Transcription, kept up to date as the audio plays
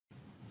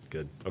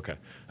Good. Okay.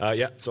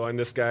 Yeah, so I'm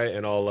this guy,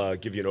 and I'll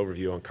give you an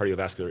overview on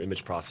cardiovascular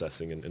image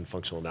processing and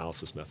functional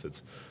analysis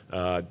methods.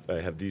 I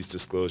have these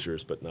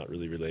disclosures, but not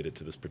really related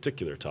to this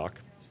particular talk.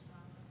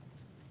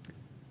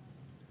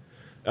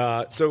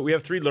 So we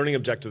have 3 learning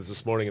objectives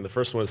this morning, and the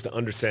first one is to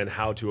understand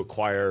how to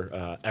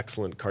acquire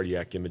excellent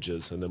cardiac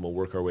images, and then we'll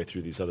work our way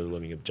through these other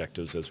learning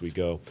objectives as we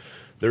go.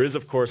 There is,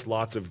 of course,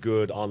 lots of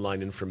good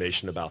online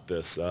information about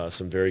this,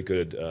 some very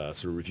good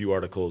sort of review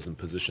articles and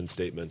position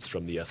statements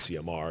from the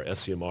SCMR.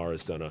 SCMR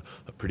has done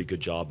a pretty good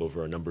job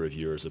over a number of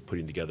years of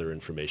putting together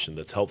information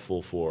that's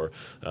helpful for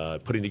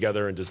putting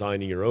together and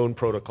designing your own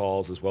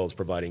protocols, as well as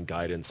providing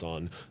guidance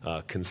on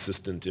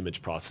consistent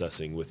image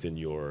processing within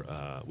your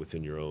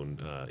own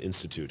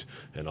institute.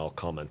 And I'll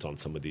comment on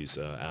some of these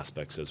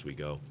aspects as we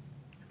go.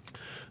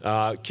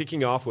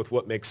 Kicking off with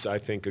what makes, I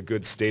think, a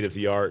good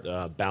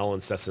state-of-the-art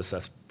balanced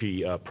SSFP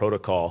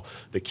protocol.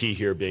 The key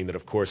here being that,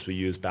 of course, we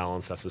use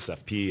balanced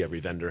SSFP. Every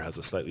vendor has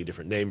a slightly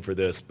different name for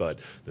this, but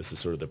this is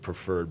sort of the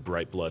preferred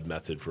bright blood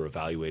method for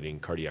evaluating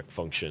cardiac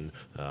function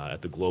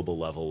at the global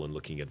level and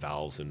looking at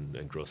valves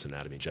and gross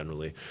anatomy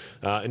generally.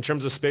 In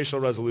terms of spatial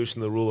resolution,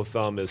 the rule of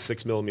thumb is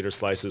 6 millimeter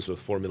slices with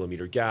 4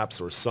 millimeter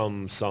gaps, or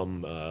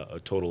a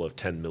total of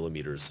 10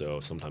 millimeters, so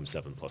sometimes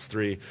 7 plus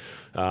 3.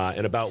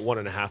 And about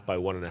 1.5 by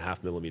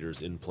 1.5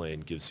 millimeters in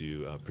plane gives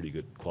you pretty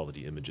good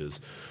quality images.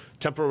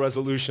 Temporal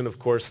resolution, of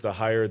course, the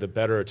higher the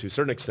better to a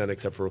certain extent,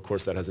 except for, of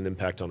course, that has an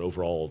impact on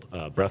overall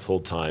breath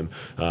hold time.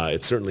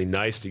 It's certainly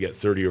nice to get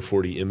 30 or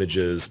 40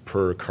 images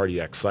per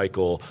cardiac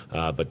cycle,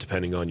 but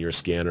depending on your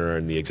scanner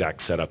and the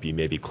exact setup, you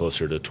may be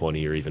closer to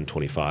 20 or even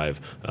 25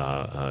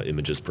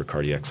 images per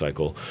cardiac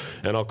cycle.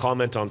 And I'll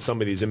comment on some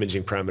of these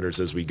imaging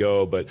parameters as we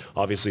go, but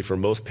obviously for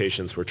most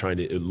patients, we're trying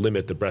to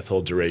limit the breath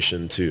hold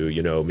duration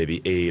to,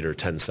 maybe 8 or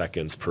 10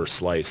 seconds per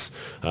slice,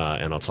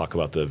 and I'll talk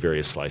about the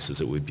various slices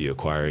that we'd be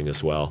acquiring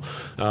as well.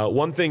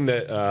 One thing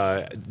that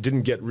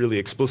didn't get really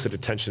explicit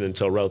attention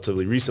until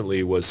relatively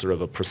recently was sort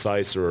of a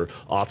precise or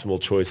optimal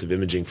choice of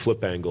imaging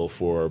flip angle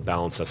for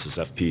balanced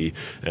SSFP,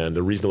 and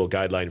the reasonable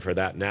guideline for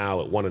that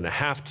now at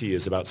 1.5 T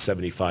is about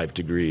 75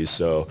 degrees.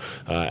 So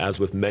as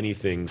with many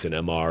things in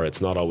MR,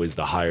 it's not always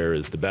the higher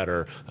is the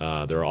better.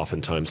 There are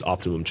oftentimes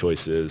optimum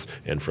choices,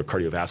 and for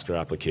cardiovascular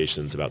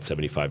applications, about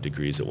 75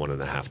 degrees at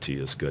 1.5 T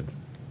is good.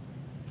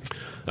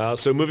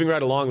 So moving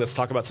right along, let's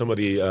talk about some of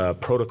the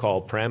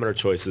protocol parameter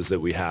choices that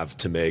we have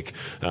to make.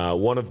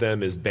 One of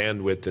them is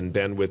bandwidth, and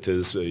bandwidth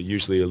is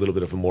usually a little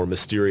bit of a more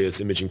mysterious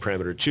imaging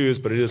parameter to choose,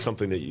 but it is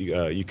something that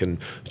you can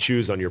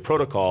choose on your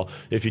protocol.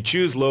 If you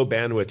choose low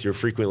bandwidth, you're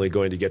frequently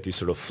going to get these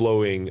sort of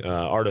flowing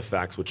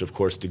artifacts, which of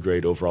course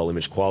degrade overall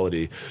image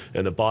quality.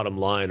 And the bottom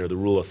line, or the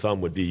rule of thumb,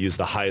 would be use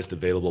the highest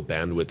available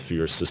bandwidth for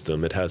your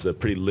system. It has a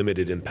pretty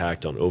limited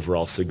impact on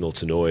overall signal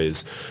to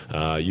noise.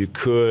 You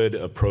could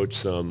approach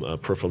some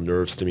peripheral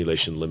nerve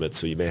stimulation limits,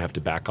 so you may have to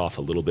back off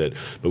a little bit,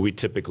 but we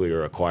typically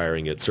are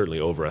acquiring it certainly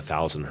over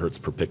 1,000 hertz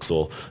per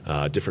pixel.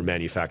 Different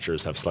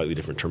manufacturers have slightly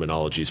different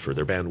terminologies for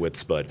their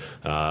bandwidths, but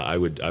I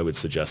would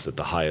suggest that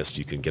the highest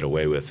you can get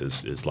away with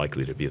is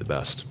likely to be the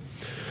best.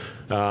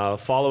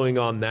 Following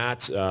on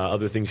that,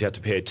 other things you have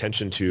to pay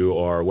attention to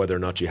are whether or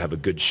not you have a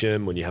good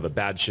shim. When you have a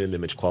bad shim,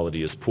 image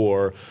quality is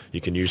poor. You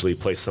can usually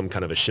place some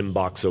kind of a shim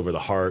box over the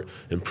heart,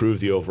 improve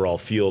the overall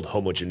field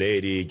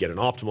homogeneity, get an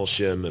optimal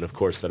shim, and of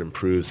course that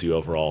improves the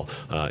overall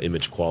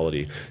image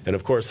quality. And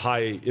of course,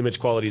 high image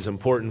quality is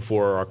important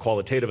for our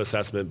qualitative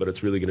assessment, but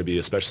it's really going to be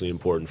especially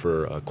important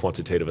for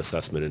quantitative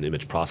assessment and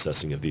image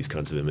processing of these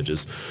kinds of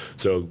images.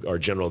 So our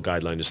general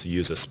guideline is to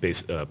use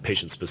a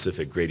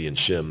patient-specific gradient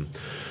shim.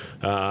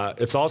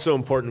 It's also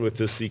important with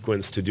this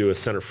sequence to do a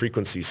center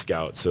frequency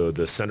scout. So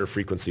the center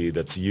frequency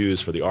that's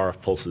used for the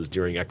RF pulses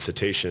during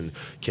excitation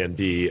can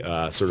be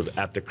sort of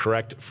at the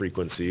correct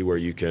frequency, where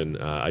you can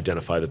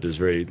identify that there's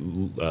very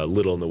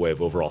little in the way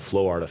of overall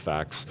flow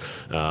artifacts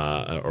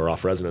or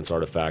off-resonance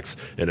artifacts.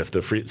 And if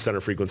the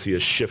center frequency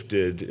is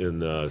shifted in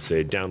the,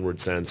 say, downward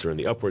sense or in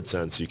the upward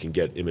sense, you can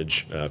get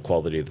image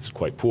quality that's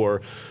quite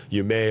poor.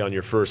 You may, on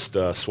your first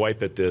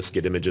swipe at this,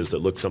 get images that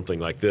look something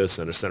like this,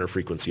 and a center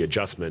frequency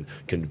adjustment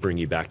can bring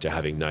you back to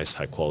having nice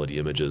high-quality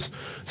images.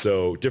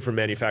 So different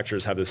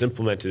manufacturers have this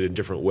implemented in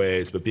different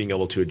ways, but being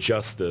able to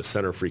adjust the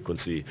center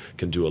frequency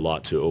can do a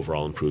lot to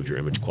overall improve your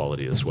image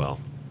quality as well.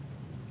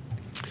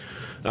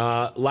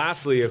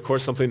 Lastly, of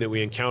course, something that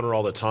we encounter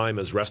all the time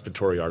is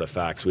respiratory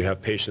artifacts. We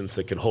have patients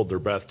that can hold their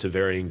breath to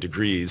varying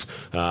degrees,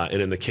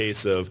 and in the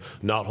case of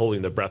not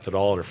holding the breath at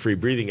all in a free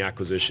breathing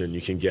acquisition,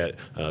 you can get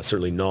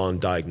certainly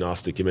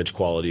non-diagnostic image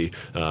quality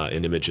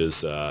in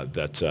images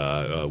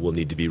that will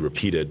need to be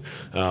repeated.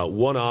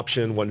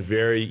 One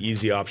very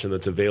easy option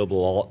that's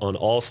available on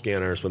all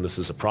scanners when this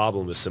is a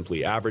problem is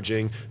simply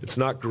averaging. It's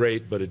not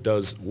great, but it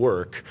does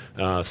work.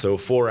 So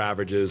 4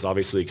 averages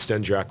obviously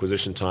extend your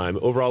acquisition time.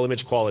 Overall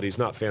image quality is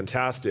not not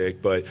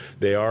fantastic, but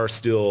they are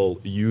still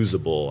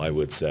usable, I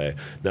would say.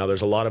 Now,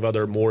 there's a lot of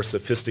other more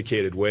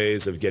sophisticated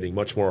ways of getting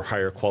much more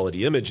higher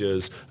quality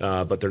images,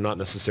 but they're not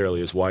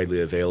necessarily as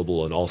widely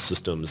available in all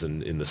systems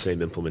and in the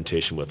same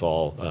implementation with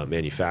all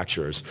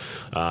manufacturers.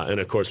 And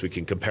of course, we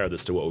can compare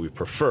this to what we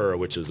prefer,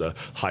 which is a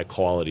high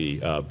quality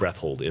breath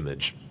hold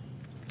image.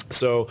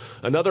 So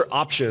another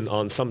option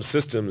on some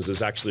systems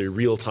is actually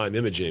real-time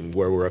imaging,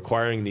 where we're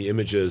acquiring the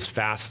images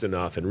fast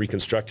enough and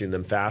reconstructing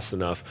them fast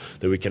enough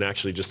that we can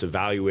actually just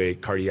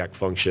evaluate cardiac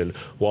function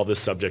while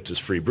this subject is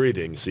free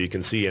breathing. So you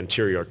can see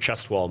anterior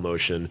chest wall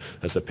motion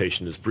as the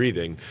patient is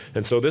breathing.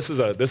 And so this is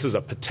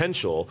a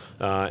potential,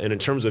 and in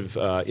terms of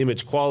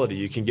image quality,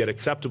 you can get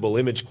acceptable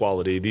image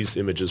quality. These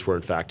images were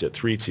in fact at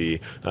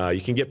 3T.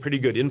 You can get pretty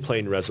good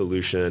in-plane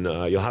resolution.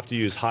 You'll have to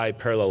use high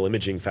parallel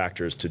imaging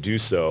factors to do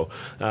so.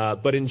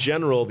 But in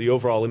general, the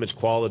overall image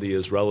quality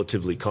is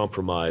relatively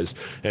compromised,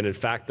 and in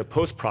fact, the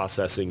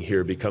post-processing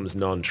here becomes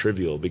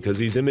non-trivial because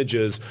these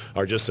images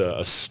are just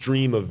a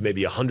stream of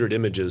maybe 100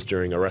 images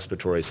during a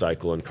respiratory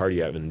cycle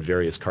and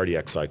various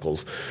cardiac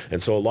cycles,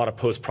 and so a lot of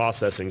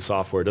post-processing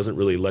software doesn't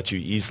really let you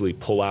easily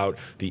pull out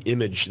the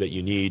image that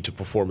you need to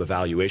perform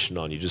evaluation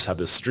on. You just have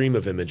this stream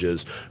of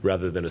images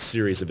rather than a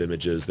series of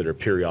images that are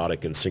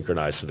periodic and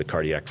synchronized to the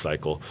cardiac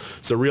cycle.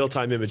 So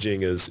real-time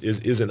imaging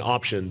is an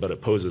option, but it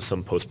poses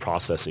some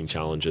post-processing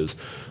challenges.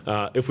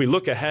 If we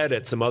look ahead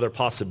at some other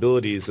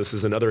possibilities, this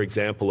is another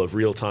example of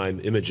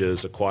real-time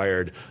images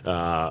acquired,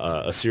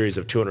 a series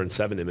of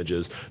 207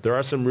 images. There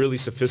are some really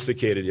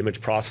sophisticated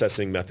image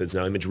processing methods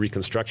now, image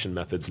reconstruction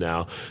methods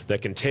now,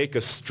 that can take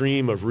a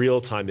stream of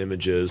real-time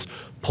images,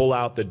 pull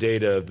out the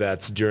data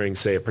that's during,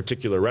 say, a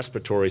particular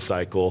respiratory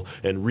cycle,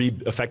 and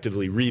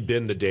effectively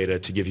rebin the data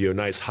to give you a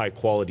nice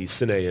high-quality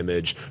cine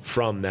image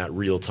from that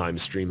real-time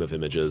stream of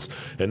images.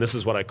 And this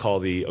is what I call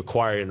the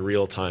acquire in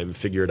real-time,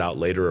 figure it out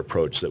later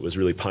approach that was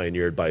really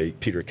pioneered by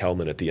Peter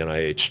Kellman at the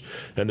NIH.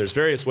 And there's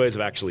various ways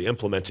of actually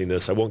implementing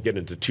this. I won't get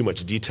into too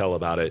much detail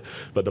about it,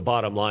 but the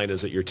bottom line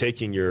is that you're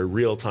taking your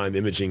real-time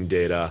imaging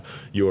data,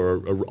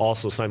 you're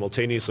also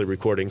simultaneously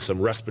recording some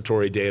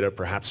respiratory data,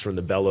 perhaps from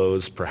the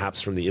bellows, perhaps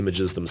from the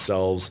images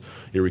themselves.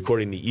 You're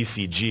recording the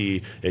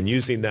ECG and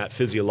using that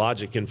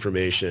physiologic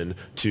information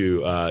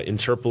to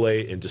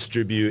interpolate and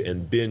distribute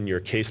and bin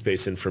your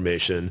case-based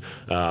information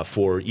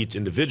for each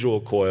individual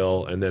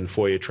coil, and then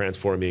Fourier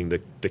transforming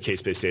the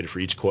case-based data for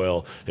each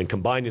coil and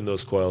combining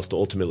those coils to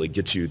ultimately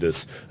get you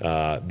this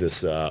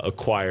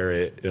acquire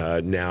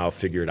it now,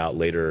 figure it out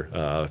later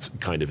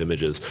kind of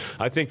images.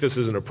 I think this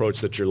is an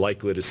approach that you're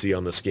likely to see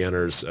on the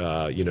scanners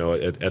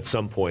at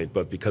some point,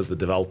 but because the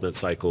development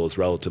cycle is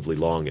relatively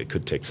long, it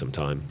could take some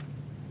time.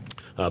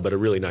 But a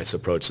really nice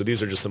approach. So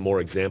these are just some more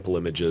example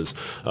images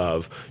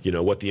of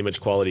what the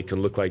image quality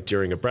can look like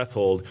during a breath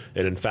hold.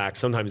 And in fact,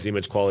 sometimes the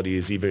image quality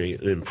is even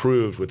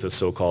improved with the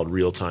so-called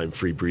real-time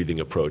free breathing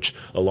approach.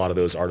 A lot of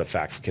those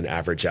artifacts can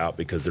average out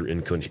because they're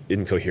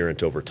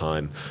incoherent over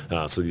time.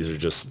 So these are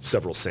just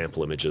several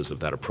sample images of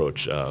that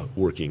approach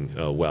working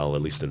well,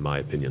 at least in my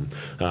opinion.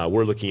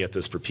 We're looking at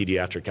this for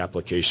pediatric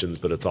applications,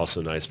 but it's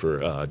also nice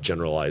for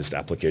generalized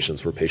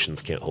applications where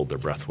patients can't hold their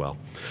breath well.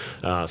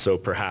 So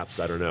perhaps,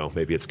 I don't know,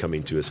 maybe it's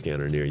coming to a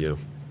scanner near you.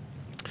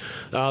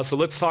 So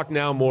let's talk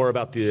now more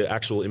about the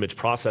actual image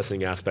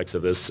processing aspects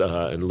of this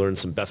and learn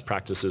some best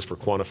practices for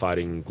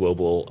quantifying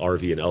global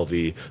RV and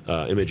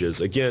LV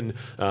images. Again,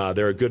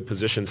 there are good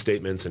position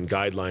statements and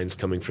guidelines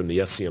coming from the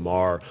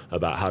SCMR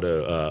about how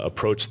to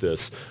approach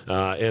this.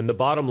 And the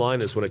bottom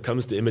line is when it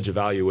comes to image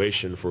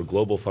evaluation for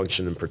global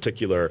function in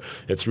particular,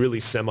 it's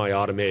really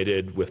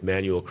semi-automated with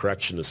manual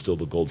correction is still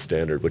the gold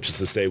standard, which is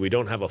to say we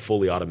don't have a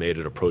fully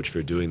automated approach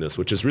for doing this,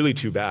 which is really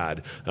too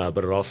bad, but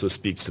it also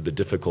speaks to the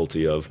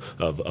difficulty of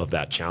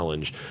that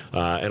challenge.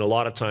 And a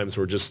lot of times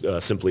we're just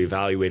simply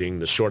evaluating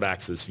the short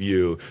axis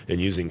view and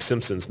using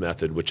Simpson's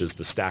method, which is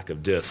the stack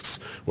of discs,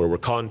 where we're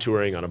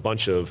contouring on a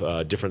bunch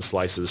of different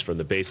slices from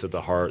the base of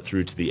the heart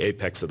through to the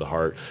apex of the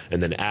heart,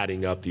 and then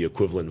adding up the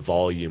equivalent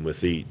volume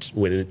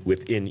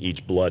within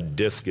each blood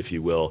disc, if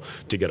you will,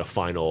 to get a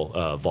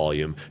final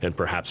volume. And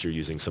perhaps you're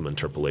using some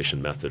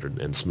interpolation method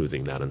and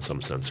smoothing that in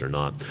some sense or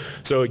not.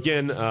 So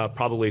again,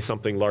 probably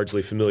something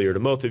largely familiar to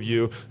most of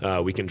you.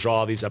 We can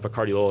draw these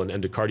epicardial and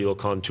endocardial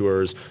contours,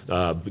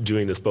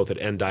 doing this both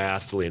at end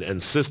diastole and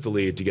end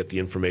systole to get the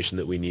information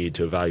that we need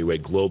to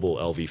evaluate global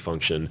LV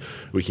function.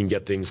 We can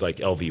get things like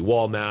LV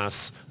wall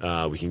mass,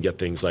 we can get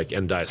things like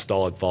end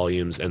diastolic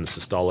volumes, end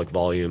systolic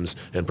volumes,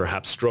 and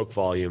perhaps stroke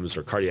volumes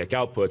or cardiac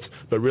outputs,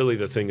 but really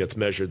the thing that's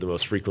measured the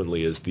most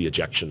frequently is the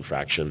ejection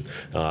fraction,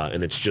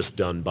 and it's just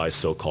done by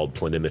so-called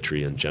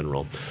planimetry in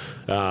general.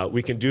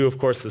 We can do, of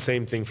course, the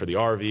same thing for the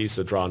RV,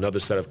 so draw another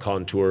set of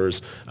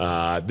contours.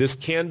 This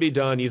can be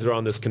done either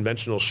on this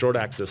conventional short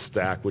axis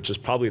stack, which is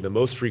probably the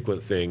most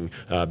frequent thing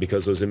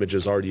because those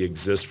images already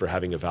exist for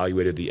having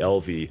evaluated the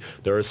LV,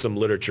 there is some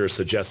literature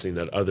suggesting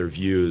that other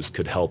views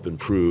could help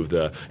improve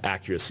the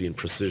accuracy and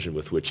precision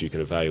with which you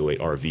can evaluate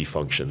RV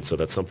function. So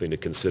that's something to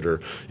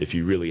consider if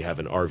you really have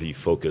an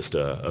RV-focused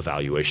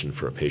evaluation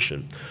for a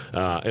patient.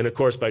 And of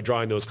course, by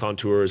drawing those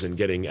contours and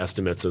getting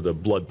estimates of the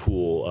blood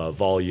pool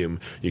volume,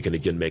 you can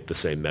again make the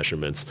same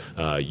measurements,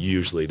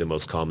 usually the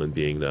most common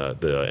being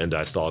the end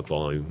diastolic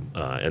volume,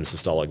 end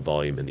systolic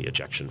volume, and the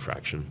ejection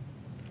fraction.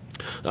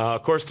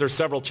 Of course, there's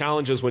several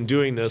challenges when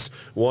doing this.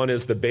 One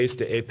is the base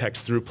to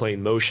apex through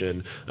plane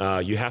motion.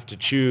 You have to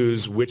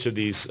choose which of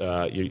these,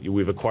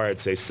 we've acquired,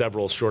 say,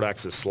 several short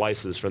axis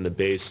slices from the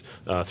base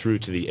through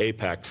to the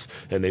apex,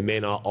 and they may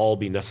not all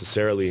be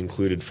necessarily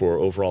included for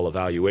overall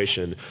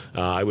evaluation.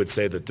 I would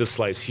say that this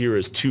slice here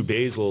is too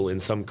basal in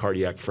some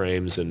cardiac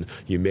frames, and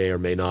you may or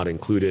may not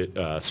include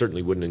it.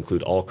 Certainly wouldn't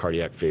include all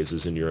cardiac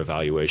phases in your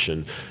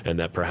evaluation, and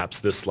that perhaps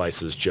this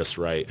slice is just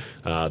right.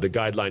 The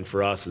guideline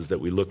for us is that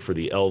we look for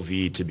the LV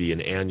to be an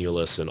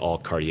annulus in all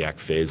cardiac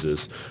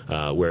phases,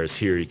 whereas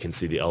here you can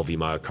see the LV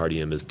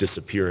myocardium is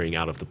disappearing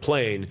out of the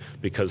plane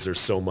because there's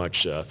so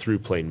much through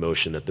plane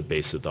motion at the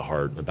base of the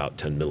heart, about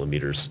 10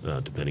 millimeters,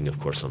 depending, of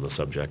course, on the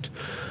subject.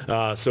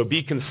 So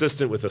be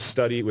consistent with a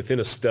study, within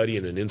a study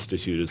in an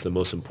institute is the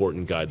most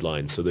important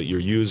guideline, so that your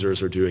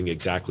users are doing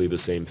exactly the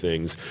same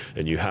things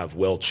and you have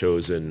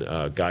well-chosen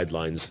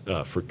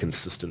guidelines for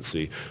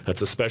consistency.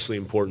 That's especially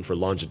important for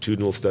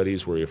longitudinal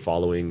studies where you're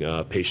following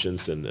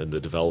patients and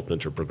the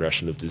development or progression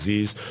of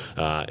disease,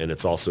 and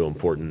it's also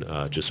important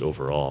just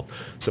overall.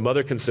 Some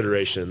other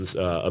considerations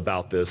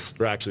about this,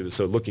 or actually,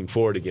 so looking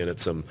forward again at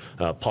some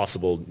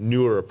possible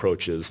newer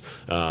approaches,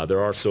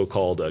 there are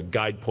so-called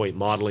guide point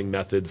modeling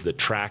methods that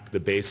track the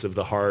base of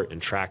the heart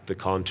and track the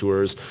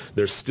contours.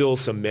 There's still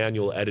some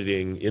manual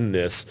editing in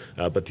this,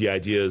 but the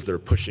idea is they're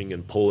pushing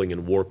and pulling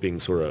and warping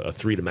sort of a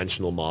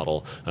three-dimensional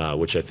model,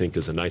 which I think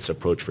is a nice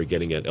approach for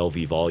getting at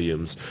LV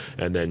volumes.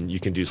 And then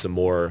you can do some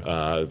more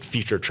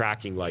feature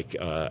tracking like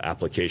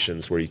applications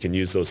where you can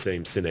use those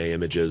same Cine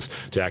images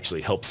to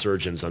actually help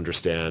surgeons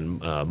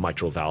understand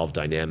mitral valve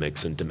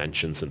dynamics and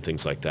dimensions and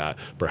things like that,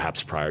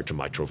 perhaps prior to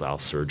mitral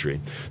valve surgery.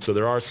 So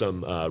there are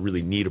some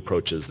really neat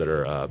approaches that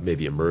are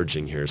maybe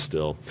emerging here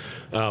still.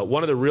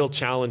 One of the real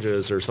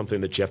challenges, or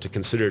something that you have to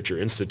consider at your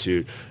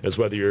institute, is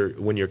whether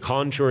when you're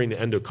contouring the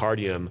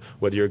endocardium,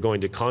 whether you're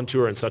going to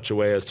contour in such a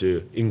way as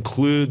to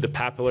include the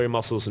papillary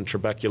muscles and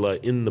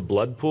trabecula in the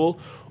blood pool,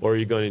 or are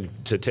you going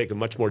to take a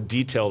much more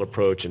detailed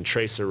approach and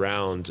trace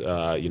around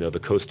the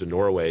coast of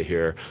Norway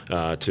here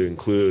to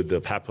include the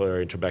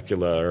papillary and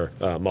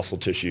trabecular muscle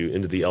tissue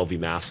into the LV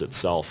mass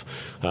itself.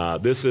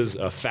 This is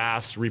a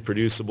fast,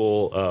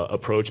 reproducible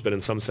approach, but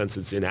in some sense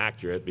it's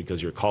inaccurate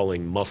because you're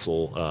calling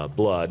muscle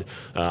blood.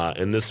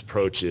 And this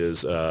approach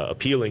is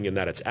appealing in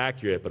that it's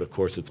accurate, but of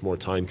course it's more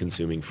time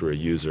consuming for a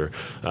user.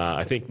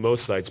 I think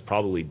most sites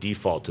probably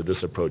default to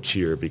this approach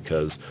here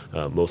because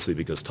mostly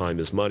because time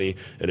is money,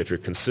 and if you're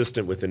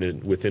consistent within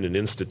an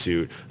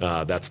institute,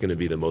 that's going to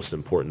be the most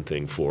important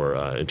thing for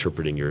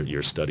interpreting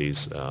your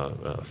studies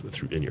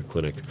in your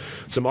clinic.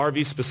 Some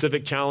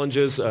RV-specific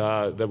challenges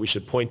that we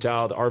should point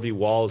out. The RV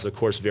wall is, of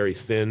course, very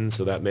thin,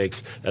 so that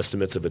makes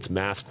estimates of its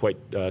mass quite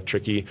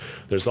tricky.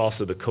 There's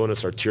also the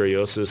conus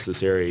arteriosus,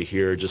 this area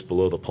here just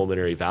below the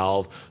pulmonary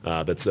valve,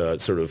 that's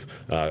sort of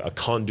a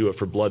conduit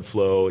for blood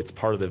flow. It's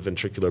part of the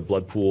ventricular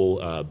blood pool,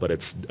 but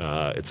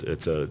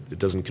it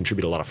doesn't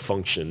contribute a lot of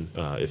function,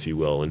 if you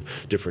will, and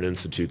different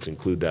institutes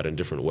include that in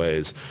different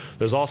ways.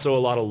 There's also a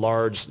lot of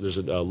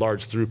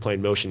large through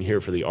plane motion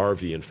here for the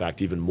RV. In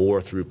fact, even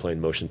more through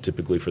plane motion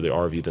typically for the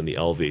RV than the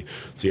LV.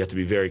 So you have to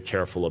be very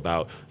careful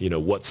about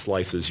what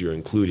slices you're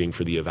including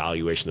for the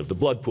evaluation of the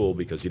blood pool,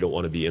 because you don't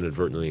want to be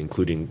inadvertently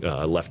including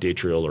left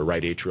atrial or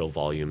right atrial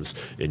volumes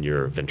in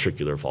your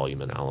ventricular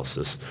volume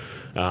analysis.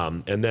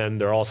 And then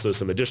there are also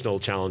some additional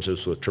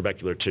challenges with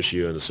trabecular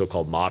tissue and the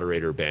so-called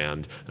moderator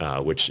band,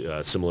 which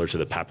similar to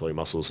the papillary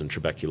muscles and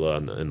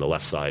trabecula in the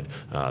left side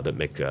that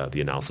make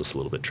the analysis a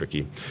little bit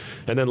tricky.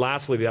 And then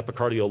lastly, the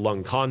epicardial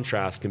lung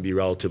contrast can be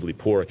relatively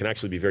poor. It can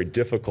actually be very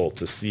difficult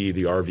to see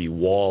the RV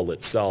wall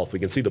itself. We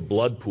can see the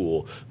blood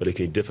pool, but it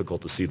can be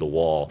difficult to see the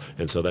wall,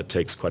 and so that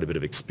takes quite a bit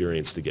of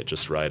experience to get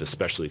just right,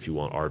 especially if you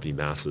want RV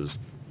masses.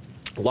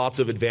 Lots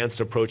of advanced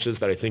approaches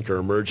that I think are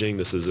emerging.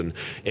 This is an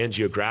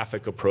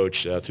angiographic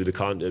approach through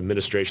the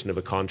administration of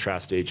a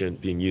contrast agent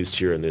being used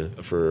here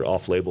for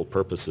off-label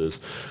purposes.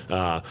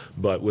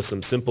 But with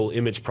some simple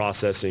image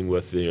processing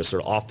with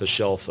sort of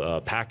off-the-shelf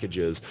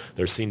packages,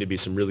 there seem to be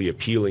some really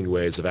appealing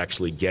ways of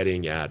actually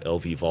getting at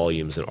LV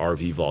volumes and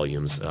RV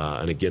volumes.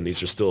 And again,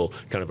 these are still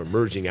kind of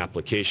emerging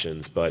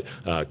applications, but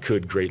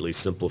could greatly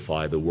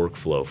simplify the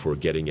workflow for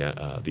getting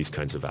at these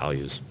kinds of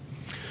values.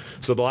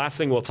 So the last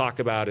thing we'll talk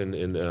about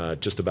in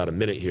just about a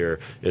minute here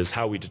is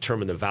how we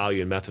determine the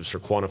value and methods for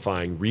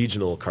quantifying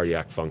regional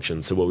cardiac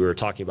function. So what we were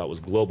talking about was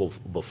global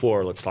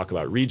before. Let's talk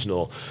about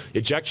regional.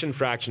 Ejection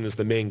fraction is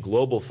the main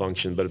global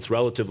function, but it's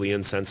relatively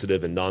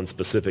insensitive and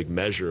non-specific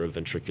measure of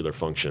ventricular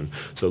function.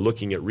 So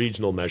looking at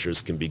regional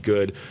measures can be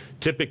good.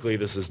 Typically,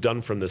 this is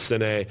done from the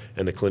cine,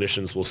 and the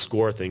clinicians will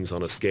score things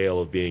on a scale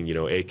of being,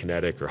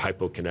 akinetic or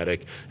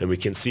hypokinetic. And we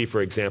can see,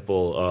 for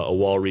example, a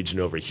wall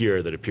region over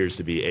here that appears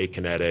to be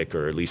akinetic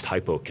or at least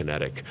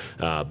hypokinetic.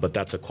 But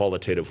that's a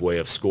qualitative way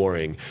of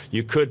scoring.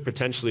 You could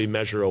potentially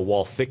measure a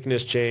wall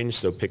thickness change,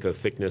 so pick a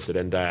thickness at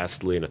end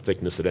diastole and a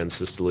thickness at end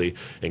systole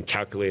and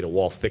calculate a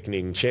wall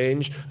thickening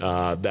change.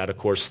 That, of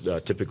course,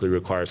 typically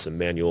requires some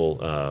manual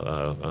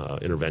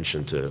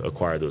intervention to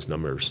acquire those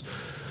numbers.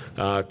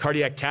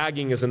 Cardiac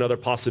tagging is another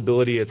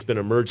possibility. It's been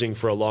emerging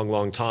for a long,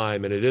 long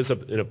time, and it is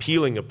an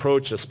appealing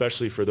approach,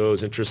 especially for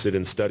those interested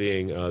in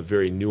studying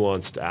very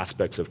nuanced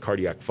aspects of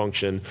cardiac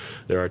function.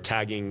 There are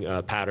tagging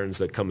patterns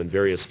that come in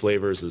various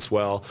flavors as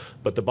well,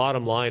 but the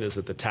bottom line is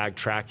that the tag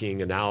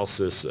tracking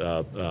analysis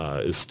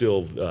is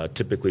still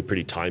typically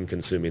pretty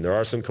time-consuming. There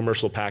are some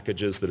commercial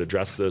packages that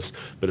address this,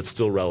 but it's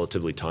still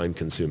relatively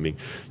time-consuming.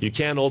 You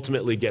can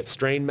ultimately get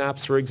strain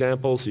maps, for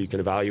example, so you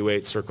can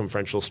evaluate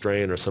circumferential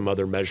strain or some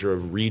other measure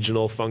of regional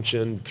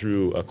function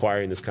through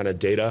acquiring this kind of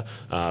data,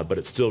 but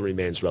it still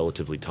remains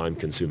relatively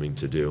time-consuming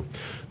to do.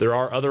 There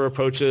are other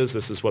approaches.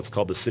 This is what's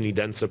called the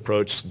cine-dense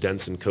approach.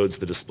 Dense encodes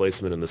the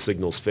displacement in the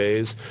signals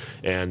phase,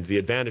 and the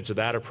advantage of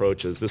that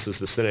approach is this is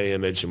the cine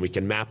image, and we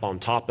can map on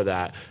top of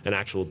that an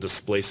actual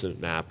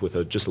displacement map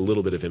with just a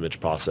little bit of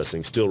image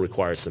processing. Still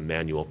requires some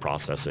manual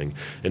processing.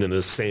 And in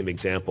the same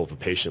example of a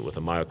patient with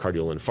a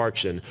myocardial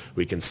infarction,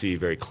 we can see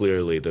very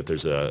clearly that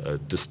there's a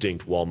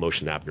distinct wall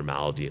motion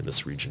abnormality in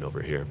this region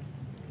over here.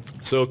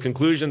 So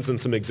conclusions and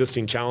some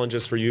existing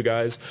challenges for you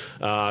guys.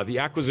 The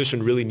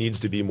acquisition really needs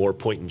to be more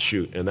point and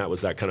shoot, and that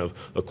was that kind of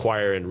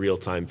acquire in real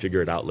time,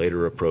 figure it out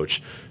later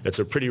approach. It's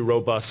a pretty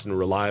robust and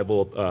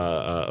reliable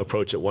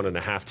approach at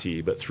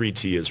 1.5T, but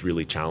 3T is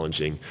really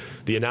challenging.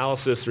 The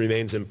analysis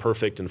remains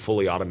imperfect, and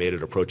fully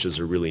automated approaches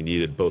are really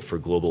needed both for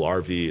global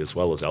RV as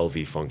well as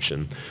LV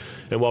function.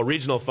 And while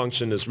regional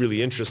function is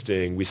really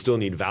interesting, we still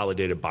need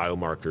validated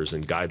biomarkers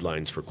and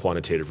guidelines for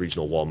quantitative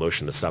regional wall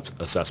motion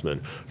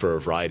assessment for a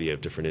variety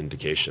of different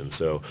indications.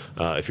 So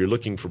if you're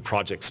looking for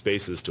project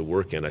spaces to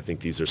work in, I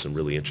think these are some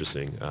really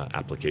interesting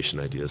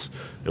application ideas.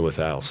 And with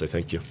that, I'll say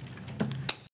thank you.